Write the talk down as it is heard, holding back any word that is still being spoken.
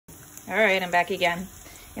All right, I'm back again.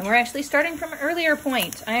 And we're actually starting from an earlier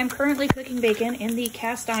point. I am currently cooking bacon in the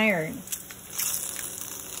cast iron.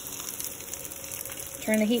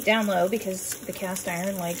 Turn the heat down low because the cast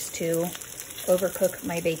iron likes to overcook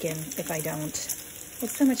my bacon if I don't.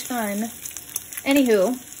 It's so much fun.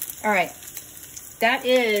 Anywho, all right. That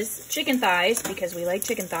is chicken thighs because we like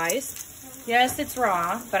chicken thighs. Yes, it's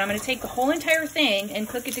raw, but I'm going to take the whole entire thing and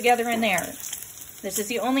cook it together in there. This is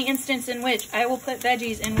the only instance in which I will put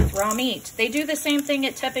veggies in with raw meat. They do the same thing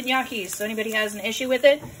at teppanyakis, so anybody has an issue with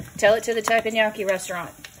it, tell it to the teppanyaki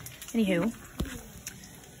restaurant. Anywho,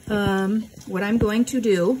 what I'm going to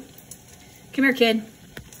do, come here kid,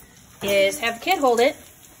 is have the kid hold it.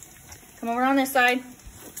 Come over on this side.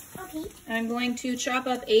 Okay. I'm going to chop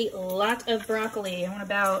up a lot of broccoli. I want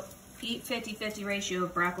about 50-50 ratio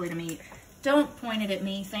of broccoli to meat. Don't point it at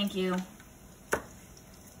me, thank you.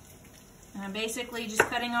 And I'm basically just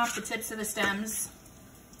cutting off the tips of the stems.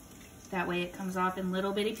 That way it comes off in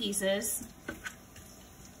little bitty pieces.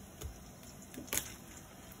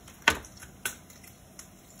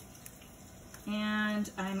 And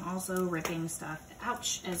I'm also ripping stuff,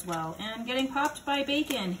 ouch, as well. And getting popped by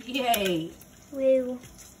bacon, yay. Woo.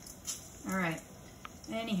 All right,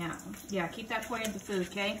 anyhow, yeah, keep that pointed to food,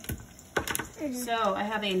 okay? So I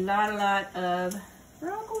have a lot of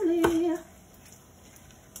broccoli.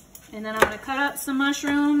 And then I'm gonna cut up some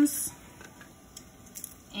mushrooms.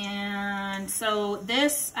 And so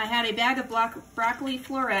this, I had a bag of broccoli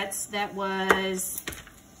florets that was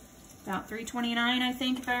about $3.29, I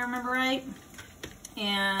think, if I remember right.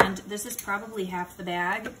 And this is probably half the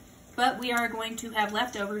bag, but we are going to have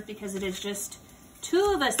leftovers because it is just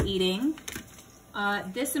 2 of us eating.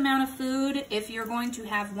 This amount of food, if you're going to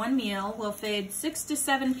have one meal, will feed 6 to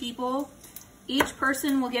 7 people. Each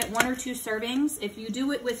person will get 1 or 2 servings. If you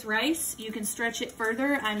do it with rice, you can stretch it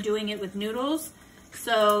further. I'm doing it with noodles,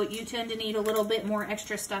 so you tend to need a little bit more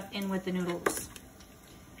extra stuff in with the noodles.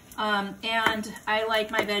 And I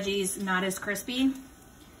like my veggies not as crispy,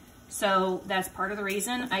 so that's part of the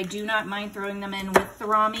reason. I do not mind throwing them in with the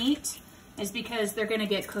raw meat, is because they're gonna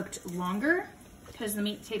get cooked longer, because the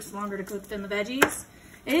meat takes longer to cook than the veggies.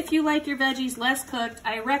 If you like your veggies less cooked,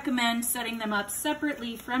 I recommend setting them up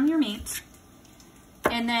separately from your meat,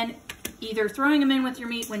 and then either throwing them in with your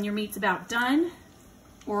meat when your meat's about done,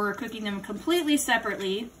 or cooking them completely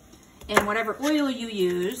separately in whatever oil you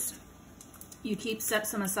use. You keep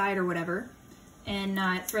some aside or whatever, and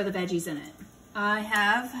throw the veggies in it. I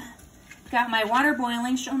have got my water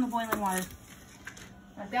boiling. Show them the boiling water.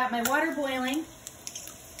 I've got my water boiling,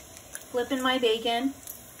 flipping my bacon.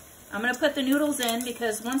 I'm gonna put the noodles in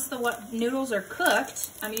because once the noodles are cooked,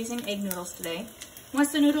 I'm using egg noodles today.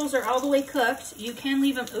 Once the noodles are all the way cooked, you can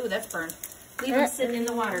leave them, ooh, that's burned. Leave them sit in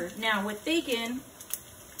the water. Now with bacon,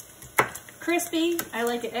 crispy, I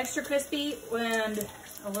like it extra crispy and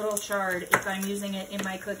a little charred if I'm using it in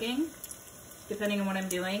my cooking, depending on what I'm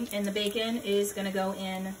doing. And the bacon is gonna go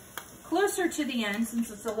in closer to the end since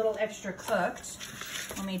it's a little extra cooked.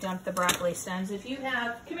 Let me dump the broccoli stems. If you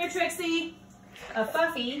have, come here Trixie, a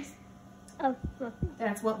fuffy. Oh.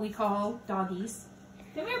 That's what we call doggies.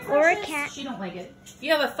 Come here, Or a Precious. cat. She don't like it. If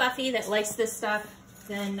you have a Fuffy that likes this stuff,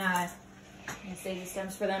 then I'm gonna save the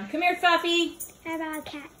stems for them. Come here, Fuffy. How about a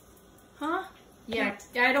cat? Huh? Yeah,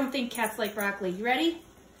 I don't think cats like broccoli. You ready?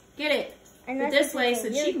 Get it. Unless Put this it's way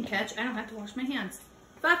okay. so she can catch. I don't have to wash my hands.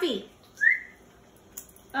 Fuffy.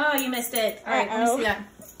 Oh, you missed it. All right, let me see that.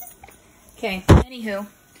 Okay, anywho.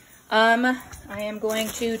 I am going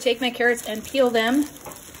to take my carrots and peel them.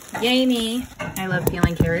 Yay me. I love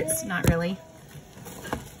peeling carrots. Not really.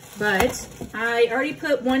 But I already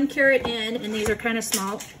put 1 carrot in, and these are kind of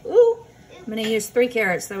small. Ooh, I'm gonna use 3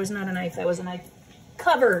 carrots. That was not a knife, that was a knife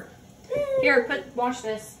cover. Here, wash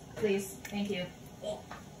this, please. Thank you.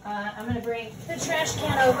 I'm gonna bring the trash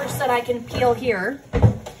can over so that I can peel here.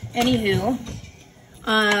 Anywho,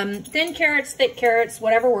 thin carrots, thick carrots,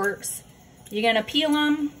 whatever works. You're gonna peel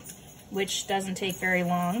them, which doesn't take very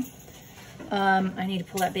long. I need to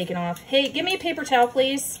pull that bacon off. Hey, give me a paper towel,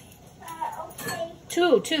 please. Okay.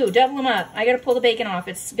 Two, double them up. I gotta pull the bacon off.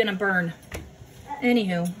 It's gonna burn.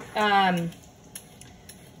 Anywho,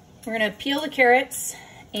 we're gonna peel the carrots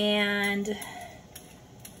and,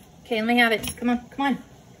 okay, let me have it. Come on.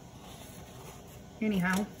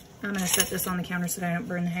 Anyhow, I'm gonna set this on the counter so that I don't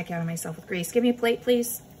burn the heck out of myself with grease. Give me a plate,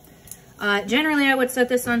 please. Generally, I would set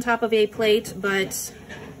this on top of a plate, but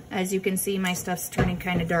as you can see, my stuff's turning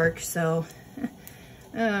kind of dark, so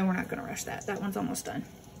we're not gonna rush that. That one's almost done.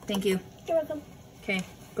 Thank you. You're welcome. Okay,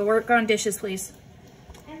 go work on dishes, please.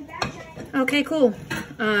 I'm back. Okay, cool.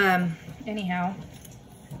 Anyhow,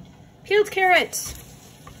 peeled carrot.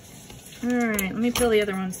 All right, let me peel the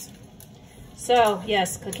other ones. So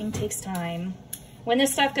yes, cooking takes time. When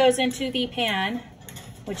this stuff goes into the pan,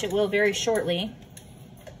 which it will very shortly,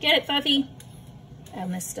 get it, Fluffy? I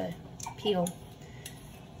missed a peel.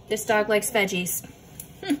 This dog likes veggies.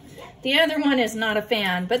 The other one is not a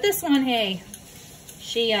fan, but this one, hey,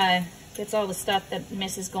 she gets all the stuff that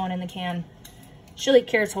misses going in the can. She'll eat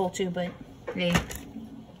carrots whole too, but hey,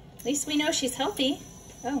 at least we know she's healthy.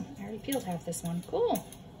 Oh, I already peeled half this one. Cool.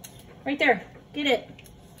 Right there. Get it.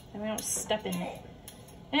 And we don't step in it.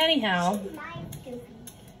 Anyhow.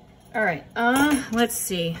 All right. Let's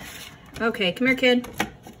see. Okay, come here, kid.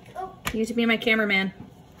 You need to be my cameraman.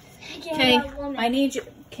 Okay, I need you.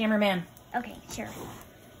 Cameraman. Okay, sure.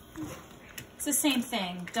 It's the same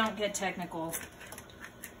thing. Don't get technical.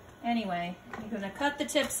 Anyway, you're gonna cut the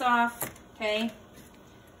tips off, okay?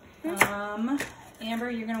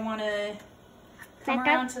 Amber, you're gonna wanna come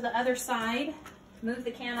around to the other side. Move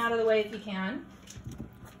the can out of the way if you can.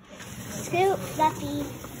 Scoop, Fluffy.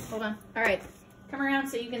 Hold on. All right, come around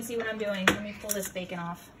so you can see what I'm doing. Let me pull this bacon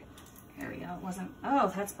off. There we go. It wasn't.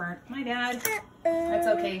 Oh, that's burnt. My bad. That's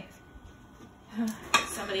okay.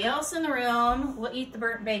 Somebody else in the room will eat the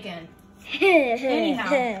burnt bacon.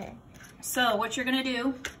 Anyhow, so what you're gonna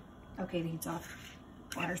do? Okay, the heat's off.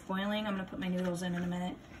 Water's boiling. I'm gonna put my noodles in a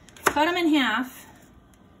minute. Cut them in half,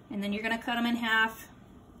 and then you're gonna cut them in half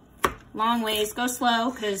long ways. Go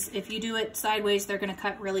slow, because if you do it sideways, they're gonna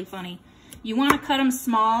cut really funny. You want to cut them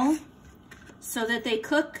small so that they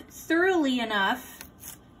cook thoroughly enough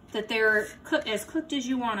that they're as cooked as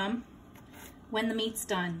you want them when the meat's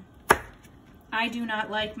done. I do not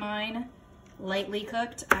like mine lightly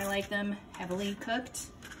cooked. I like them heavily cooked.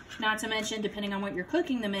 Not to mention, depending on what you're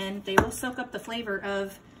cooking them in, they will soak up the flavor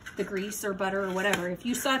of the grease or butter or whatever. If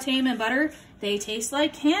you saute them in butter, they taste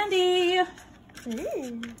like candy.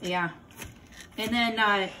 Yeah. And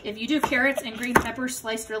then if you do carrots and green peppers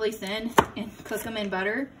sliced really thin and cook them in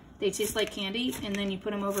butter, they taste like candy. And then you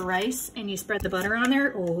put them over rice and you spread the butter on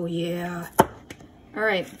there. Oh yeah. All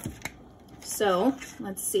right. So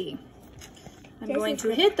let's see. I'm going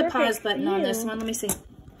to hit the pause button on this one. Let me see.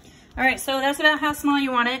 All right, so that's about how small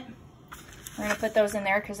you want it. We're gonna put those in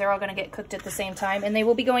there because they're all gonna get cooked at the same time, and they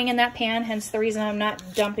will be going in that pan, hence the reason I'm not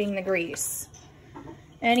dumping the grease.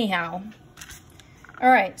 Anyhow. All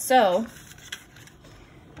right, so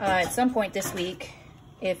at some point this week,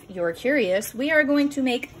 if you're curious, we are going to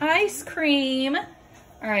make ice cream.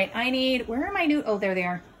 All right, I need, where are my new, oh, there they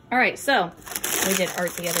are. All right, so we did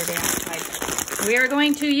art the other day outside. We are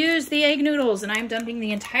going to use the egg noodles, and I'm dumping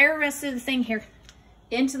the entire rest of the thing here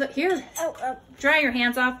into the, here. Dry your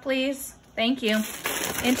hands off, please. Thank you.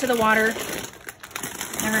 Into the water.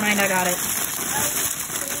 Never mind, I got it.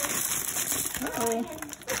 Uh-oh.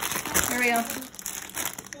 There we go.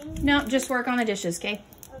 No, just work on the dishes, okay?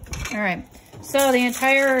 All right. So the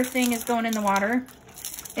entire thing is going in the water.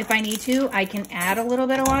 If I need to, I can add a little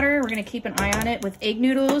bit of water. We're going to keep an eye on it. With egg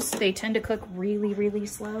noodles, they tend to cook really, really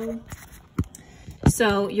slow.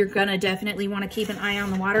 So you're going to definitely want to keep an eye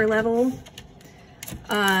on the water level.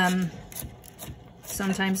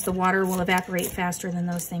 Sometimes the water will evaporate faster than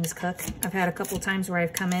those things cook. I've had a couple times where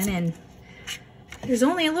I've come in and there's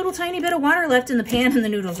only a little tiny bit of water left in the pan and the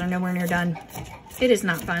noodles are nowhere near done. It is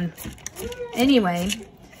not fun. Anyway,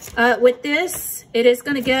 with this, it is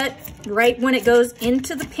going to get, right when it goes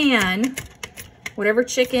into the pan, whatever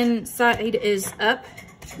chicken side is up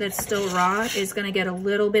that's still raw is going to get a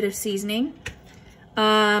little bit of seasoning.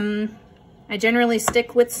 I generally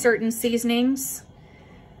stick with certain seasonings.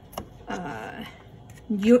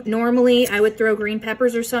 Normally I would throw green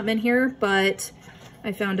peppers or something in here, but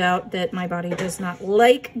I found out that my body does not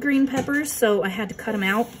like green peppers, so I had to cut them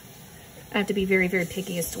out. I have to be very, very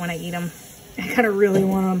picky as to when I eat them. I gotta really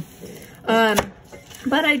want them.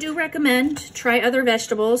 But I do recommend try other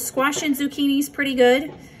vegetables. Squash and zucchini is pretty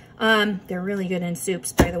good. They're really good in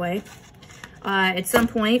soups, by the way. At some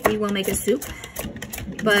point we will make a soup.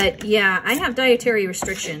 But yeah, I have dietary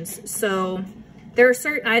restrictions, so there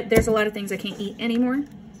are there's a lot of things I can't eat anymore.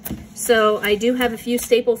 So I do have a few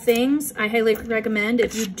staple things. I highly recommend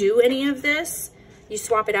if you do any of this, you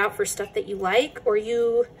swap it out for stuff that you like, or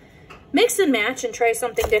you mix and match and try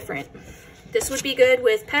something different. This would be good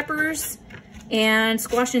with peppers and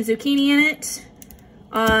squash and zucchini in it.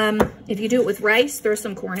 If you do it with rice, throw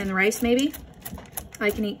some corn in the rice maybe.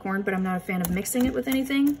 I can eat corn, but I'm not a fan of mixing it with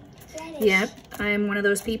anything. Yep, I'm one of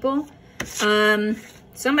those people.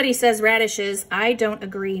 Somebody says radishes. I don't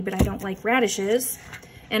agree, but I don't like radishes.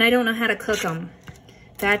 And I don't know how to cook them.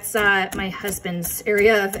 That's my husband's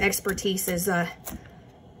area of expertise is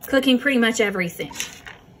cooking pretty much everything.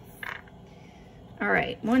 All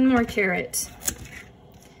right, one more carrot.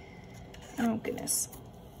 Oh, goodness.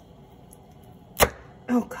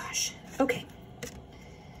 Oh gosh, okay.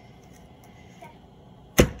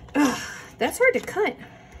 That's hard to cut.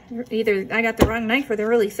 Either I got the wrong knife or they're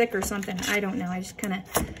really thick or something. I don't know. I just kind of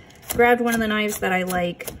grabbed one of the knives that I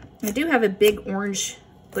like. I do have a big orange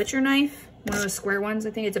butcher knife, one of those square ones.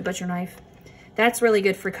 I think it's a butcher knife. That's really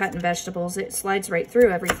good for cutting vegetables. It slides right through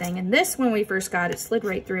everything. And this, when we first got it, slid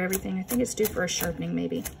right through everything. I think it's due for a sharpening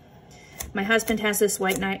maybe. My husband has this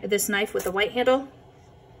knife with a white handle.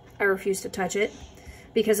 I refuse to touch it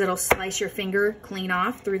because it'll slice your finger clean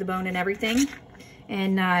off through the bone and everything.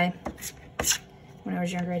 And when I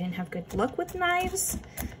was younger, I didn't have good luck with knives.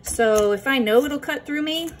 So if I know it'll cut through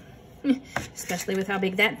me, especially with how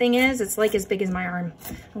big that thing is, it's like as big as my arm.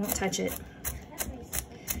 I won't touch it.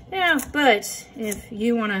 Yeah, but if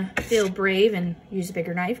you want to feel brave and use a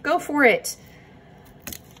bigger knife, go for it.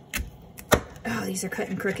 Oh, these are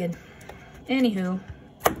cutting crooked. Anywho.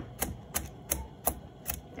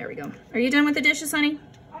 There we go. Are you done with the dishes, honey?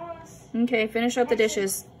 Almost. Okay, finish up the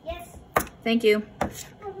dishes. Yes. Thank you.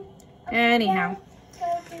 Anyhow.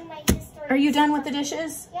 Do my history. Are you done with the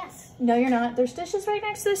dishes? Yes. No, you're not. There's dishes right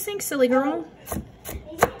next to the sink, silly girl.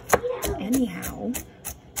 Anyhow.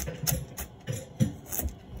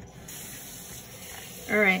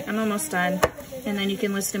 All right, I'm almost done. And then you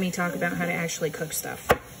can listen to me talk about how to actually cook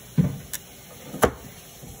stuff.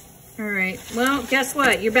 All right, well, guess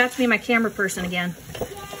what? You're about to be my camera person again.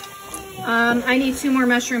 I need 2 more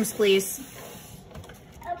mushrooms, please.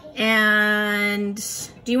 Okay. And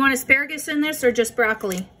do you want asparagus in this or just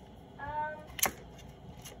broccoli?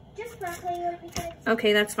 Just broccoli would be good.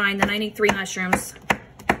 Okay, that's fine. Then I need 3 mushrooms.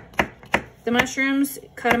 The mushrooms,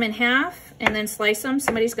 cut them in half and then slice them.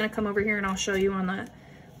 Somebody's gonna come over here and I'll show you on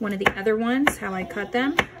one of the other ones how I cut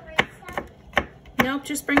them. Nope,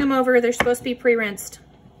 just bring them over. They're supposed to be pre-rinsed,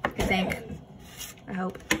 I think. I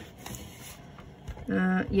hope.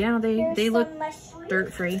 Yeah, they look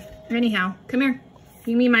dirt-free. Anyhow, come here.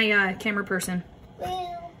 You be my camera person.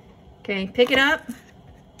 Okay, pick it up.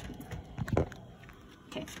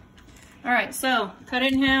 Okay. All right, so cut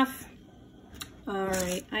it in half. All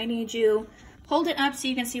right, I need you. Hold it up so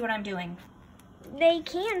you can see what I'm doing. They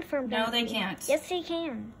can for me. No, they can't. Yes, they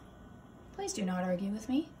can. Please do not argue with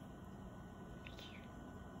me.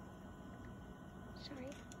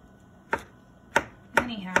 Sorry.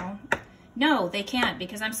 Anyhow, no, they can't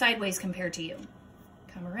because I'm sideways compared to you.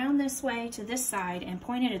 Come around this way to this side and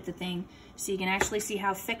point it at the thing so you can actually see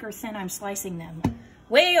how thick or thin I'm slicing them.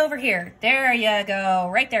 Way over here. There you go.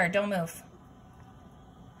 Right there. Don't move.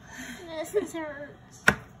 This hurts.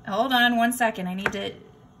 Hold on 1 second. I need to...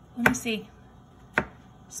 Let me see.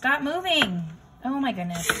 Stop moving. Oh my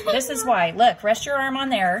goodness. This is why. Look, rest your arm on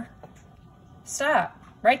there. Stop.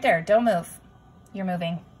 Right there. Don't move. You're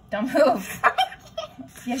moving. Don't move.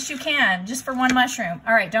 Yes, you can. Just for 1 mushroom.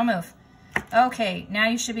 All right, don't move. Okay, now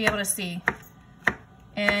you should be able to see.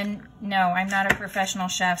 And no, I'm not a professional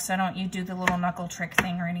chef, so don't you do the little knuckle trick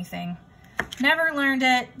thing or anything. Never learned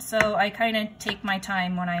it, so I kind of take my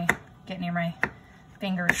time when I get near my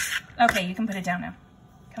fingers. Okay, you can put it down now.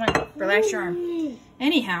 Come on, relax your arm.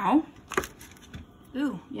 Anyhow.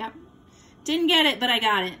 Ooh, yep. Didn't get it, but I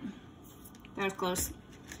got it. That was close.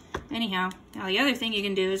 Anyhow, now the other thing you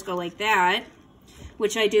can do is go like that,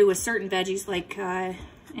 which I do with certain veggies, like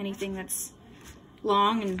anything that's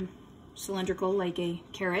long and cylindrical, like a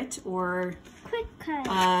carrot or Quick cut.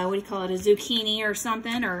 what do you call it, a zucchini or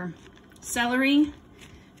something, or celery.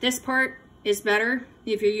 This part is better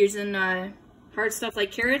if you're using hard stuff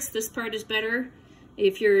like carrots. This part is better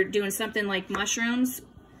if you're doing something like mushrooms.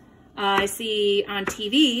 I see on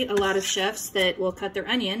TV a lot of chefs that will cut their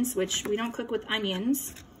onions, which we don't cook with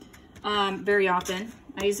onions very often.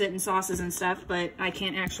 I use it in sauces and stuff, but I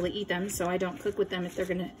can't actually eat them, so I don't cook with them if they're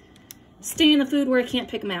gonna stay in the food where I can't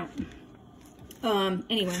pick them out.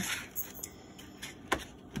 Anyway.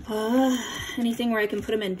 Anything where I can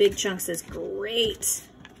put them in big chunks is great.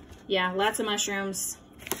 Yeah, lots of mushrooms.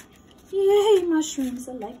 Yay, mushrooms.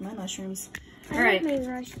 I like my mushrooms. All right. I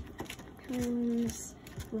like my mushrooms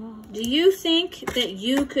raw. Do you think that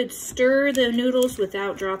you could stir the noodles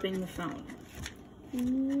without dropping the phone?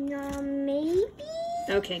 Maybe?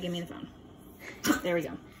 Okay, give me the phone. There we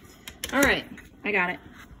go. All right, I got it.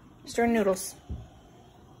 Stir noodles.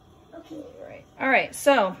 Okay. All right,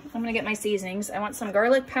 so I'm gonna get my seasonings. I want some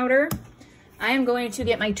garlic powder. I am going to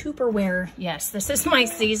get my Tupperware. Yes, this is my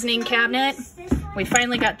seasoning cabinet. We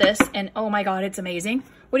finally got this, and oh my God, it's amazing.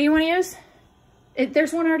 What do you want to use?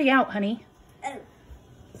 There's one already out, honey. Oh.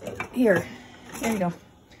 Here, there you go.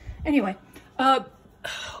 Anyway, I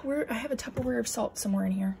have a Tupperware of salt somewhere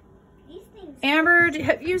in here. These things. Amber,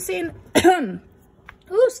 have you seen? Ooh,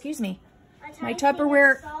 excuse me. My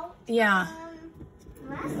Tupperware. Salt, Yeah.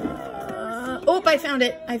 Oh, I found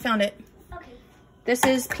it. I found it. Okay. This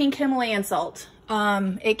is pink Himalayan salt.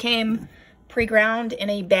 It came pre-ground in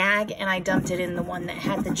a bag, and I dumped it in the one that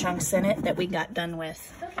had the chunks in it that we got done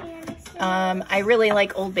with. Okay, I really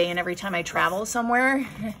like Old Bay, and every time I travel somewhere,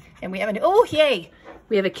 and we haven't, oh, yay!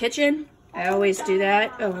 We have a kitchen. I always do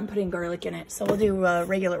that. Oh, I'm putting garlic in it. So we'll do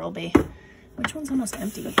regular Old Bay. Which one's almost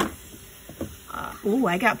empty? Oh,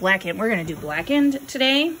 I got blackened. We're going to do blackened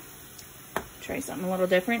today. Try something a little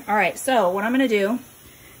different. All right, so what I'm going to do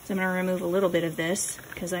is I'm going to remove a little bit of this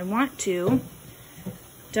because I want to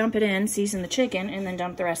dump it in, season the chicken, and then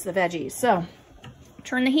dump the rest of the veggies. So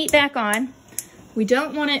turn the heat back on. We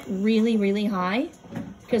don't want it really, really high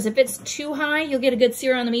because if it's too high, you'll get a good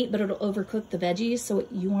sear on the meat, but it'll overcook the veggies. So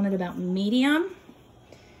you want it about medium.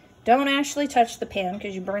 Don't actually touch the pan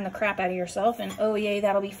because you burn the crap out of yourself, and oh yay,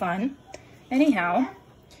 that'll be fun. Anyhow,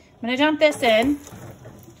 I'm gonna dump this in.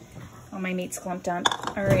 Oh, my meat's clumped up.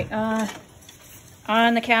 All right,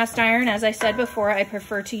 on the cast iron, as I said before, I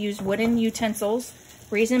prefer to use wooden utensils.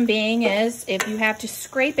 Reason being is if you have to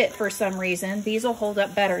scrape it for some reason, these will hold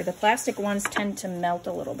up better. The plastic ones tend to melt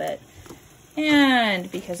a little bit.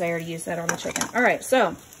 And because I already used that on the chicken. All right,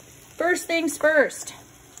 so first things first.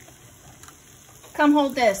 Come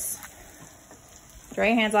hold this. Dry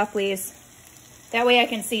your hands off, please. That way I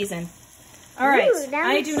can season. All right, Ooh,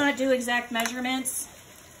 I do not do exact measurements,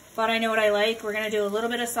 but I know what I like. We're gonna do a little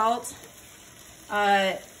bit of salt.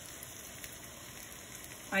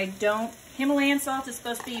 Himalayan salt is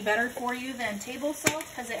supposed to be better for you than table salt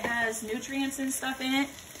because it has nutrients and stuff in it.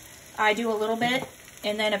 I do a little bit,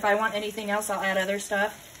 and then if I want anything else, I'll add other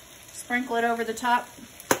stuff. Sprinkle it over the top.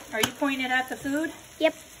 Are you pointing it at the food?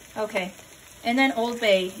 Yep. Okay. And then Old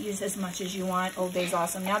Bay, use as much as you want. Old Bay's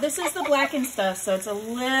awesome. Now this is the blackened stuff, so it's a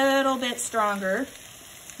little bit stronger.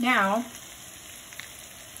 Now,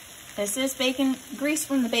 this is bacon grease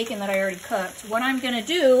from the bacon that I already cooked. What I'm gonna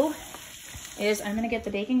do is I'm gonna get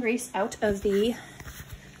the bacon grease out of the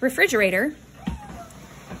refrigerator.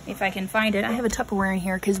 If I can find it. I have a Tupperware in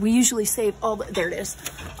here because we usually save all the, there it is,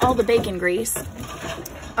 all the bacon grease.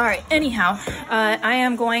 All right, anyhow, I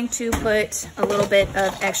am going to put a little bit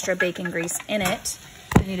of extra bacon grease in it.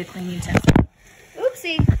 I need a clean utensil.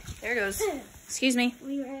 Oopsie, there it goes. Excuse me.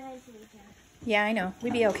 Yeah, I know,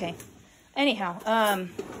 we'd be okay. Anyhow,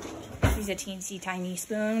 use a teensy tiny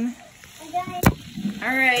spoon. All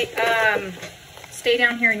right, stay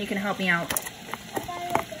down here and you can help me out.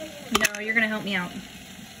 No, you're gonna help me out.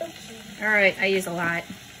 All right, I use a lot.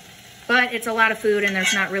 But it's a lot of food and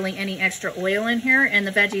there's not really any extra oil in here, and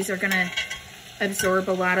the veggies are gonna absorb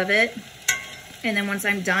a lot of it. And then once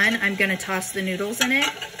I'm done, I'm gonna toss the noodles in it.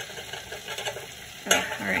 Oh,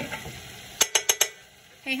 all right.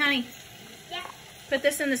 Hey, honey. Yeah. Put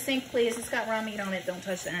this in the sink, please. It's got raw meat on it. Don't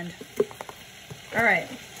touch the end. All right.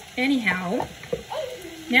 Anyhow,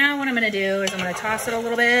 now what I'm gonna do is I'm gonna toss it a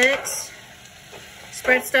little bit,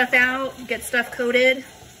 spread stuff out, get stuff coated.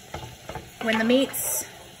 When the meat's,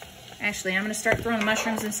 actually I'm gonna start throwing the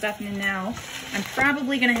mushrooms and stuff in now. I'm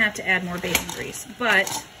probably gonna have to add more bacon grease,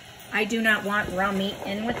 but I do not want raw meat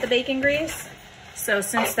in with the bacon grease. So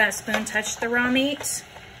since that spoon touched the raw meat,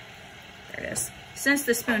 there it is. Since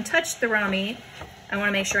the spoon touched the raw meat, I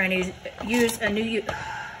wanna make sure I use a new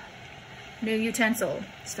utensil.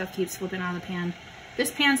 Stuff keeps flipping out of the pan. This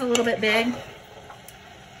pan's a little bit big.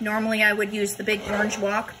 Normally I would use the big orange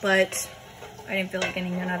wok, but I didn't feel like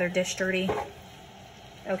getting another dish dirty.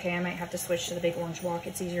 Okay, I might have to switch to the big orange wok.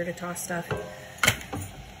 It's easier to toss stuff.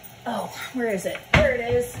 Oh, where is it? There it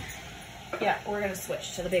is. Yeah, we're gonna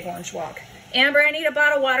switch to the big orange wok. Amber, I need a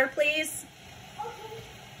bottle of water, please. Okay.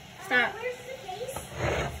 Stop. Where's the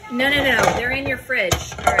case? No, they're in your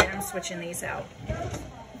fridge. All right, I'm switching these out.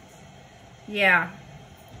 Yeah,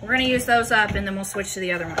 we're gonna use those up and then we'll switch to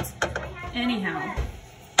the other ones. Anyhow,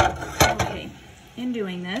 okay, in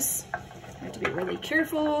doing this, I have to be really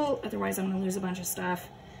careful, otherwise I'm gonna lose a bunch of stuff.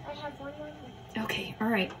 I have one more. Okay, all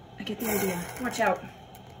right, I get the idea. Watch out.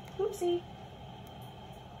 Oopsie.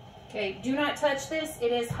 Okay, do not touch this,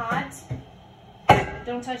 it is hot.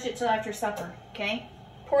 Don't touch it till after supper, okay?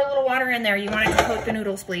 Pour a little water in there, you want it to coat the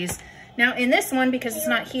noodles, please. Now in this one, because it's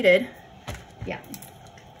not heated, yeah,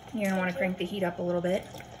 you're gonna wanna crank the heat up a little bit.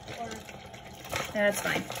 That's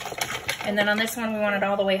fine. And then on this one, we want it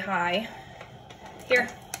all the way high. Here.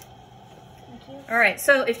 All right,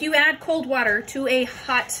 so if you add cold water to a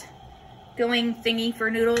hot going thingy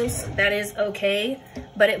for noodles, that is okay,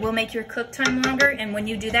 but it will make your cook time longer. And when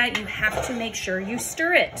you do that, you have to make sure you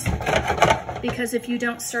stir it, because if you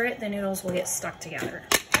don't stir it, the noodles will get stuck together.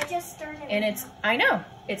 I just stirred it. And it's, I know,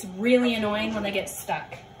 it's really annoying when they get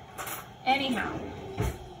stuck. Anyhow,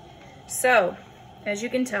 so as you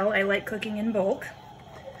can tell, I like cooking in bulk.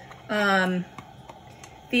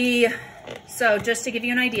 So just to give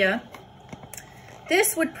you an idea,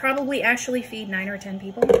 this would probably actually feed 9 or 10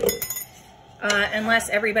 people. Unless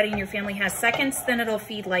everybody in your family has seconds, then it'll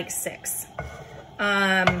feed like 6.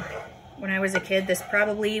 When I was a kid, this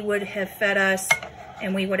probably would have fed us,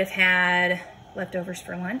 and we would have had leftovers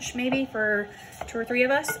for lunch, maybe for 2 or 3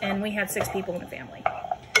 of us, and we had 6 people in the family.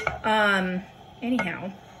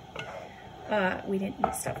 Anyhow, we didn't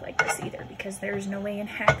eat stuff like this either, because there's no way in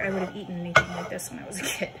heck I would have eaten anything like this when I was a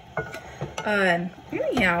kid.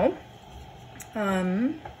 Anyhow,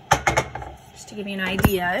 just to give you an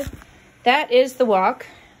idea, that is the wok.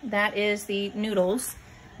 That is the noodles.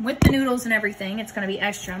 With the noodles and everything, it's going to be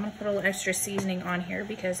extra. I'm going to put a little extra seasoning on here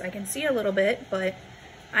because I can see a little bit, but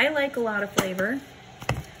I like a lot of flavor.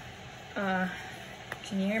 Can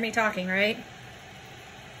you hear me talking, right?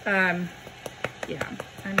 Yeah,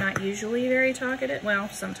 I'm not usually very talkative. Well,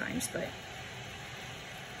 sometimes, but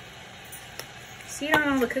see it on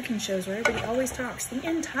all the cooking shows where everybody always talks the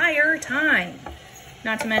entire time.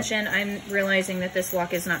 Not to mention, I'm realizing that this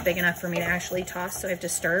wok is not big enough for me to actually toss, so I have to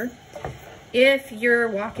stir. If your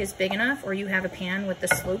wok is big enough, or you have a pan with the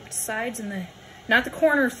sloped sides and the, not the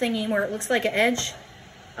corner thingy where it looks like an edge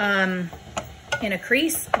in a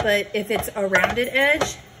crease, but if it's a rounded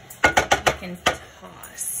edge, you can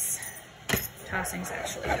toss. Tossing's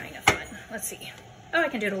actually kind of fun. Let's see. Oh, I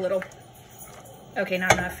can do it a little. Okay,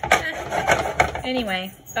 not enough.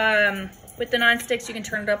 Anyway, with the non-sticks, you can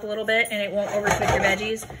turn it up a little bit and it won't overcook your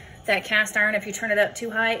veggies. That cast iron, if you turn it up too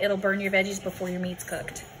high, it'll burn your veggies before your meat's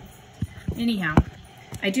cooked. Anyhow,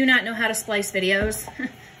 I do not know how to splice videos.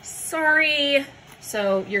 Sorry.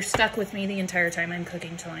 So you're stuck with me the entire time I'm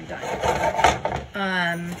cooking till I'm done.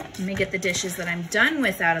 Let me get the dishes that I'm done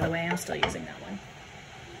with out of the way. I'm still using that one.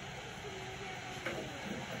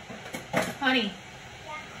 Honey,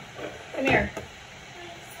 come here.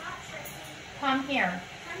 Come here.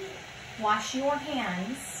 Wash your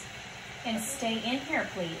hands and stay in here,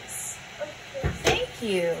 please. Thank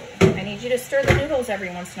you. I need you to stir the noodles every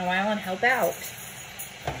once in a while and help out.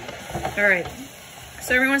 All right.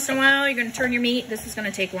 So every once in a while, you're going to turn your meat. This is going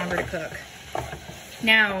to take longer to cook.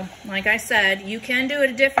 Now, like I said, you can do it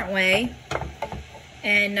a different way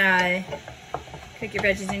and cook your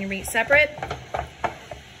veggies and your meat separate.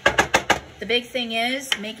 The big thing is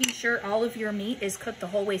making sure all of your meat is cooked the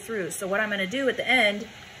whole way through. So what I'm going to do at the end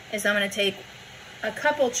is I'm going to take a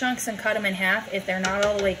couple chunks and cut them in half. If they're not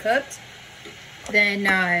all the way cooked,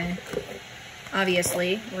 then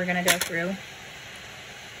obviously we're going to go through.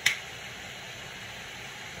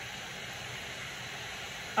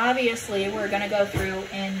 Obviously, we're going to go through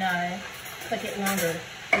and cook it longer.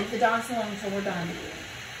 Leave the dogs alone until we're done.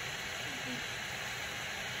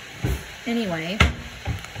 Anyway,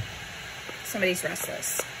 somebody's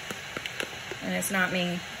restless. And it's not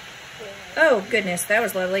me. Oh, goodness, that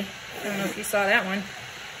was lovely. I don't know if you saw that one.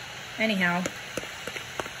 Anyhow.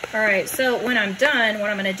 Alright, so when I'm done, what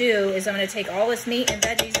I'm going to do is I'm going to take all this meat and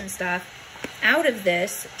veggies and stuff out of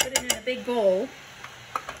this, put it in a big bowl,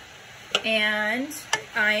 and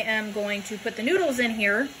I am going to put the noodles in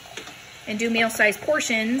here and do meal-sized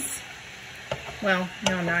portions. Well,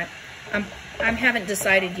 no, I'm not. I haven't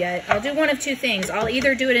decided yet. I'll do one of two things. I'll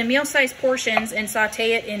either do it in meal-sized portions and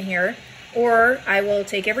saute it in here, or I will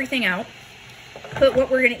take everything out, put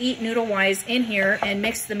what we're going to eat noodle-wise in here, and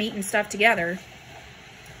mix the meat and stuff together.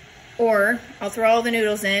 Or I'll throw all the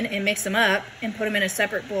noodles in and mix them up and put them in a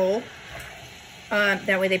separate bowl.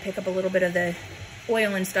 That way they pick up a little bit of the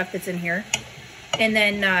oil and stuff that's in here. And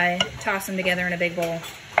then toss them together in a big bowl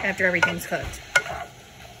after everything's cooked.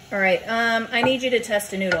 Alright, I need you to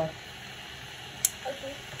test a noodle.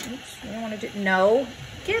 Okay. Oops, you don't want to do... No.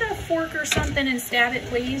 Get a fork or something and stab it,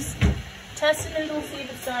 please. Test the noodle, see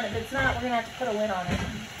if it's done. If it's not, we're going to have to put a lid on it.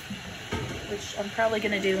 Which I'm probably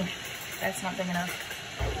going to do. That's not big enough.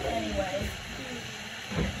 Anyway.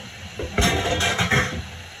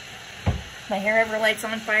 If my hair ever lights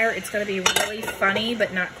on fire, it's going to be really funny,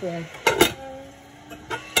 but not cool.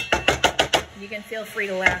 You can feel free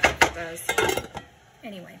to laugh if it does.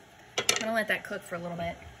 Anyway, I'm going to let that cook for a little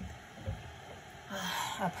bit.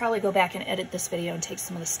 I'll probably go back and edit this video and take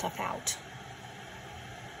some of the stuff out.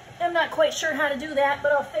 I'm not quite sure how to do that,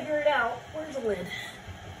 but I'll figure it out. Where's the lid?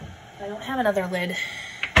 I don't have another lid.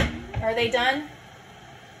 Are they done?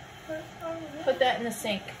 Put that in the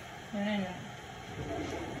sink. No.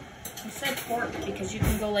 I said fork because you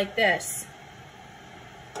can go like this.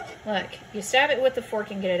 Look, you stab it with the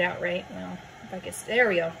fork and get it out, right? Well, if I could, there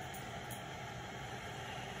we go.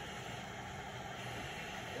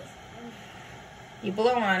 You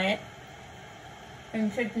blow on it,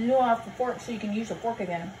 And take the noodle off the fork so you can use the fork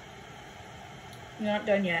again. You're not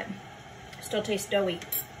done yet. Still tastes doughy.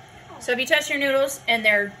 So if you test your noodles and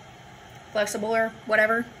they're flexible or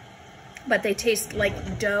whatever, but they taste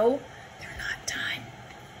like dough, they're not done.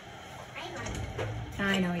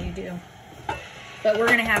 I know you do. But we're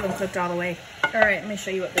gonna have them cooked all the way. All right, let me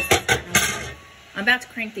show you what this is. I'm about to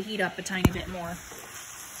crank the heat up a tiny bit more.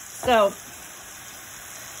 So,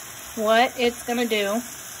 what it's gonna do,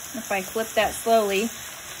 if I flip that slowly,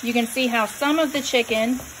 you can see how some of the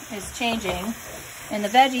chicken is changing and the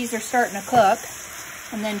veggies are starting to cook.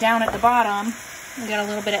 And then down at the bottom, we got a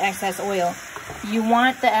little bit of excess oil. You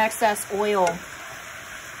want the excess oil.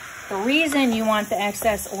 The reason you want the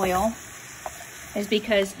excess oil is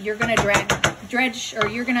because you're gonna dredge, or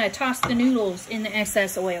you're gonna toss the noodles in the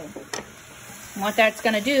excess oil. And what that's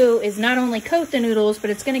gonna do is not only coat the noodles, but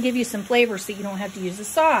it's gonna give you some flavor so you don't have to use the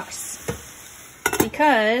sauce.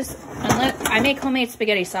 Because, unless I make homemade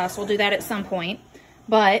spaghetti sauce, we'll do that at some point,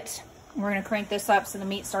 but we're gonna crank this up so the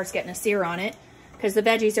meat starts getting a sear on it, because the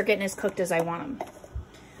veggies are getting as cooked as I want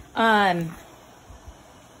them.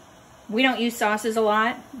 We don't use sauces a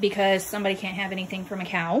lot because somebody can't have anything from a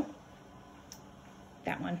cow.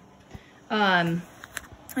 That one. And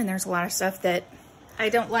there's a lot of stuff that I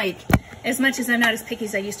don't like. As much as I'm not as picky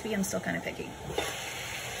as I used to be, I'm still kind of picky.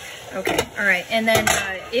 Okay, all right. And then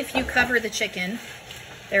if you cover the chicken,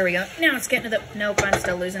 there we go. Now it's getting to the, nope, I'm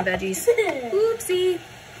still losing veggies. Oopsie.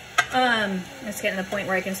 It's getting to the point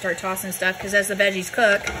where I can start tossing stuff, because as the veggies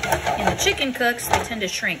cook and the chicken cooks, they tend to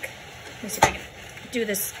shrink. Let me see if I can do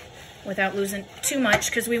this without losing too much,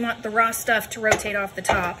 because we want the raw stuff to rotate off the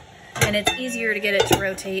top. And it's easier to get it to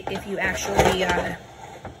rotate if you actually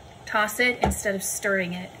toss it instead of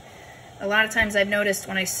stirring it. A lot of times I've noticed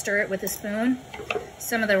when I stir it with a spoon,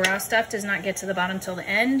 some of the raw stuff does not get to the bottom till the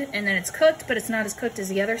end, and then it's cooked, but it's not as cooked as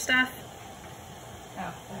the other stuff.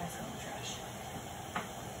 Oh, that's some trash.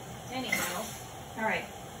 Anyhow, all right.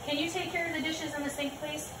 Can you take care of the dishes in the sink,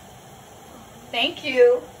 please? Thank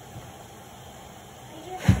you.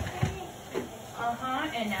 Uh-huh,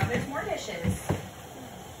 and now there's more dishes.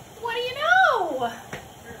 What do you know?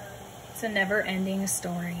 It's a never-ending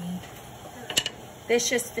story.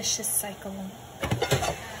 Vicious, vicious cycle.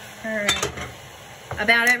 All right.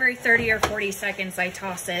 About every 30 or 40 seconds, I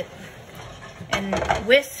toss it. And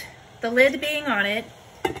with the lid being on it,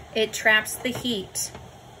 it traps the heat.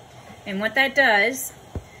 And what that does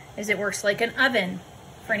is it works like an oven.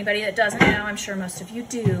 For anybody that doesn't know, I'm sure most of you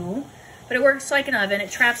do, but it works like an oven.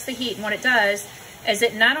 It traps the heat, and what it does is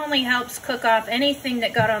it not only helps cook off anything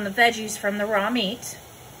that got on the veggies from the raw meat,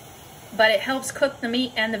 but it helps cook the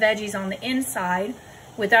meat and the veggies on the inside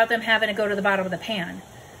without them having to go to the bottom of the pan.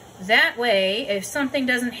 That way, if something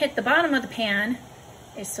doesn't hit the bottom of the pan,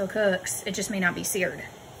 it still cooks. It just may not be seared.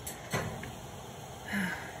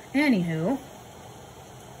 Anywho.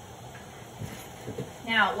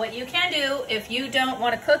 Now, what you can do if you don't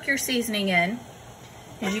want to cook your seasoning in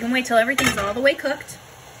is you can wait till everything's all the way cooked,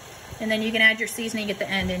 and then you can add your seasoning at the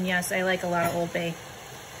end. And yes, I like a lot of Old Bay.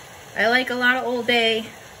 I like a lot of Old Bay,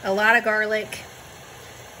 a lot of garlic.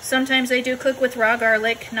 Sometimes I do cook with raw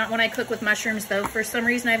garlic, not when I cook with mushrooms though. For some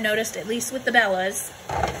reason I've noticed, at least with the Bellas,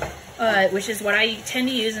 which is what I tend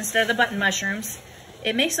to use instead of the button mushrooms,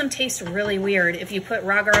 it makes them taste really weird if you put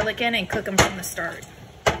raw garlic in and cook them from the start.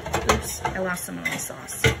 Oops, I lost some of my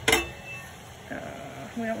sauce.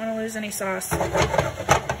 We don't want to lose any sauce.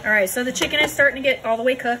 All right, so the chicken is starting to get all the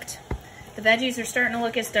way cooked. The veggies are starting to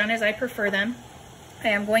look as done as I prefer them. I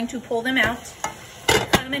am going to pull them out,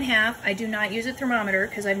 cut them in half. I do not use a thermometer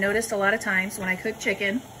because I've noticed a lot of times when I cook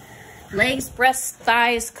chicken, legs, breasts,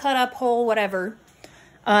 thighs, cut up whole, whatever,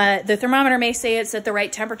 the thermometer may say it's at the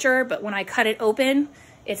right temperature, but when I cut it open,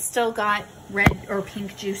 it's still got red or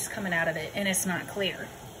pink juice coming out of it, and it's not clear.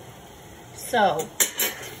 So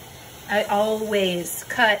I always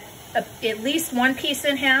cut at least one piece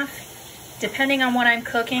in half. Depending on what I'm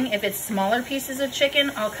cooking, if it's smaller pieces of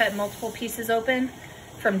chicken, I'll cut multiple pieces open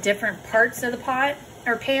from different parts of the pot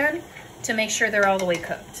or pan to make sure they're all the way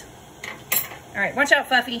cooked. All right, watch out,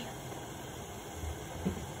 Fluffy.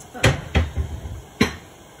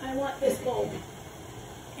 I want this bowl.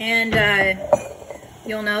 And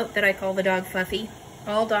you'll note that I call the dog Fluffy.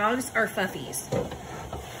 All dogs are Fluffies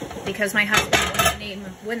because my husband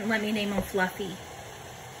wouldn't let me name him Fluffy.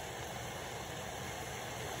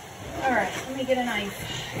 All right, let me get a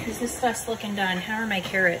knife because this stuff's looking done. How are my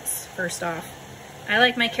carrots, first off? I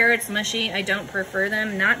like my carrots mushy. I don't prefer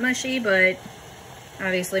them not mushy, but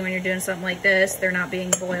obviously when you're doing something like this, they're not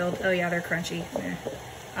being boiled. Oh yeah, they're crunchy.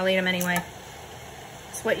 I'll eat them anyway.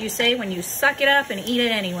 It's what you say when you suck it up and eat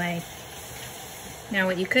it anyway. Now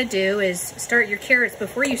what you could do is start your carrots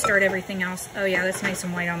before you start everything else. Oh yeah, that's nice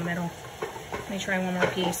and white on the middle. Let me try one more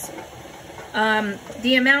piece.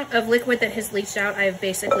 The amount of liquid that has leached out, I've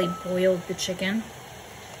basically boiled the chicken,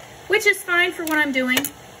 which is fine for what I'm doing.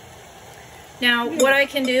 Now, what I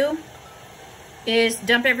can do is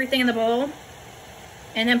dump everything in the bowl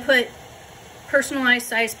and then put personalized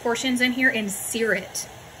size portions in here and sear it.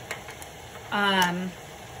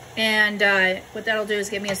 What that'll do is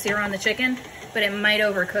give me a sear on the chicken, but it might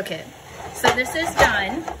overcook it. So this is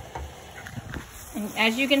done. And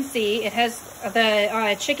as you can see, it has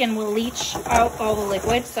the chicken will leach out all the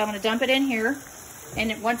liquid. So I'm going to dump it in here.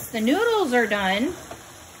 And once the noodles are done,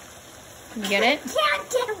 can you get it? Can't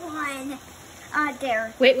get one.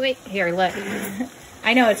 There. Wait. Here, look.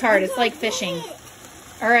 I know it's hard. It's like fishing.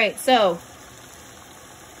 All right, so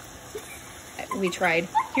we tried.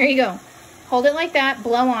 Here you go. Hold it like that.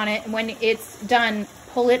 Blow on it. When it's done,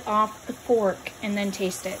 pull it off the fork and then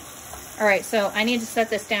taste it. All right, so I need to set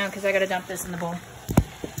this down because I got to dump this in the bowl.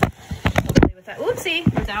 Oopsie,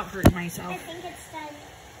 without hurting myself. I think it's done.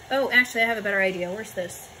 Oh, actually, I have a better idea. Where's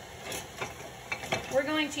this? We're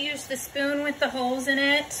going to use the spoon with the holes in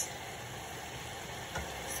it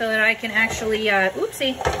so that I can actually,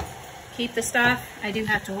 oopsie, keep the stuff. I do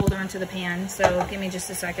have to hold on to the pan, so give me just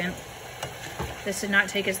a second. This did not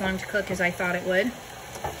take as long to cook as I thought it would.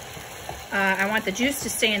 I want the juice to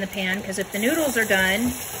stay in the pan because if the noodles are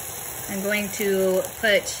done, I'm going to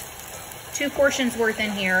put 2 portions worth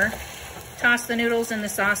in here, toss the noodles in the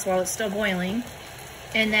sauce while it's still boiling,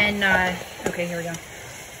 and then, okay, here we go.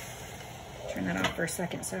 Turn that off for a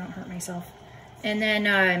second so I don't hurt myself. And then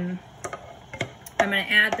I'm going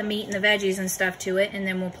to add the meat and the veggies and stuff to it, and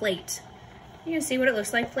then we'll plate. You can see what it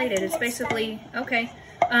looks like plated. It's basically, okay.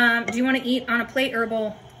 Do you want to eat on a plate or a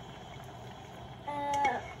bowl?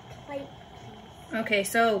 Plate. Okay,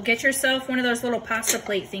 so get yourself one of those little pasta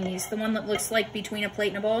plate thingies, the one that looks like between a plate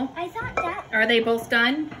and a bowl. I thought that. Are they both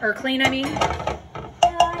done? Or clean, I mean?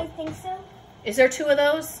 I think so. Is there 2 of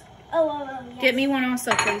those? Oh, yes. Get me one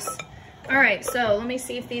also, please. All right, so let me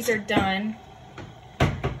see if these are done. I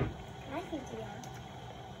think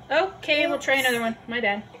they are. Okay, we'll try another one. My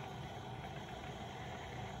bad.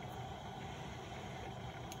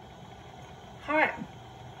 All right.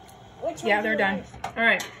 Yeah, they're done. All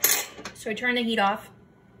right. So we turn the heat off.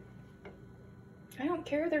 I don't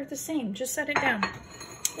care. They're the same. Just set it down.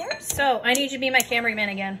 So I need you to be my cameraman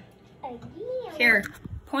again. Yeah. Here,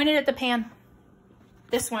 point it at the pan.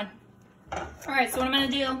 This one. All right, so what I'm going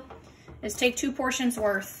to do is take 2 portions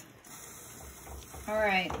worth. All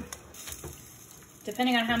right.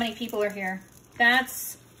 Depending on how many people are here.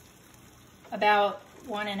 That's about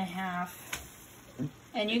 1.5.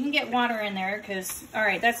 And you can get water in there because, all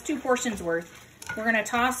right, that's 2 portions worth. We're going to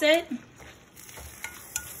toss it.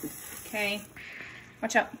 Okay.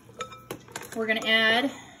 Watch out. We're going to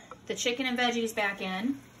add the chicken and veggies back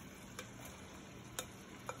in.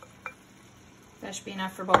 That should be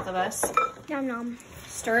enough for both of us. Nom nom.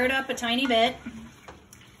 Stir it up a tiny bit.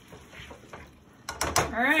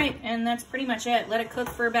 All right, and that's pretty much it. Let it cook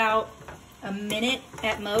for about a minute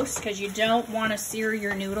at most because you don't want to sear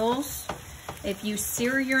your noodles. If you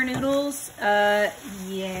sear your noodles,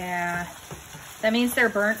 yeah, that means they're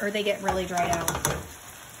burnt or they get really dried out.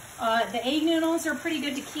 The egg noodles are pretty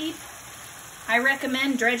good to keep. I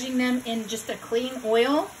recommend dredging them in just a clean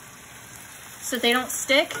oil so they don't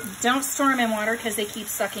stick. Don't store them in water because they keep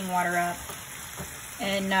sucking water up.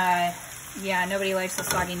 And yeah, nobody likes a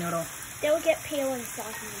soggy noodle. They'll get pale and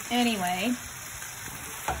soggy. Anyway,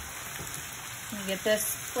 let me get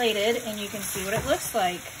this plated and you can see what it looks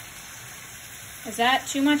like. Is that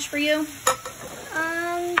too much for you?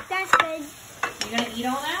 That's good. You gonna eat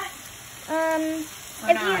all that?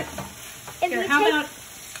 Or not? Here, how about,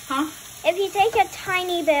 huh? If you take a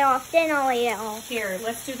tiny bit off, then I'll eat it all. Here,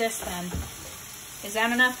 let's do this then. Is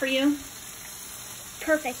that enough for you?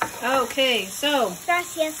 Perfect. Okay, so.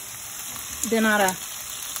 Gracias. De nada.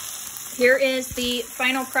 Here is the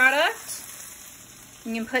final product.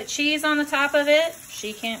 You can put cheese on the top of it.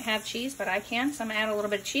 She can't have cheese, but I can, so I'm gonna add a little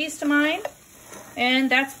bit of cheese to mine. And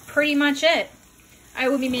that's pretty much it. I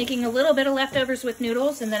will be making a little bit of leftovers with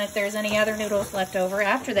noodles, and then if there's any other noodles left over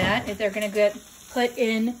after that, if they're gonna get put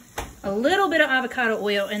in a little bit of avocado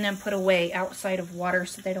oil and then put away outside of water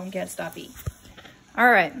so they don't get stuffy. All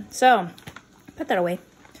right, so put that away.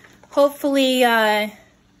 Hopefully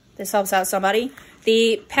this helps out somebody.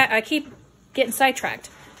 I keep getting sidetracked.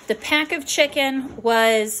 The pack of chicken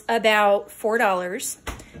was about $4,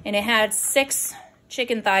 and it had 6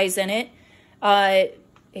 chicken thighs in it.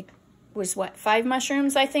 It was, what, 5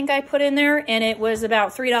 mushrooms I think I put in there, and it was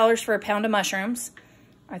about $3 for a pound of mushrooms.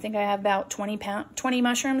 I think I have about 20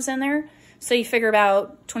 mushrooms in there. So you figure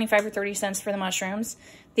about 25 or 30 cents for the mushrooms.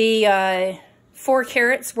 The 4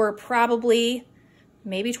 carrots were probably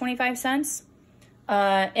maybe 25 cents.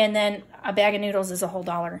 And then a bag of noodles is a whole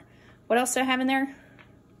 $1. What else do I have in there?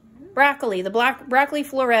 Broccoli. The broccoli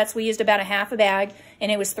florets, we used about a half a bag, and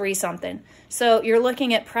it was 3 something. So you're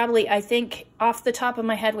looking at probably, I think, off the top of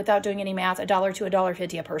my head, without doing any math, $1 to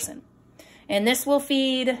 $1.50 a person. And this will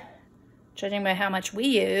feed, judging by how much we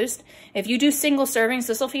used, if you do single servings,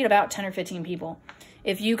 this will feed about 10 or 15 people.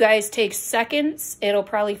 If you guys take seconds, it'll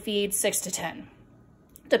probably feed 6 to 10,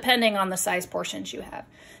 depending on the size portions you have.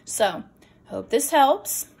 So, hope this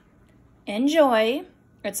helps. Enjoy.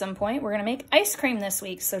 At some point, we're going to make ice cream this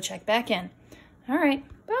week, so check back in. All right,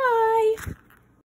 bye.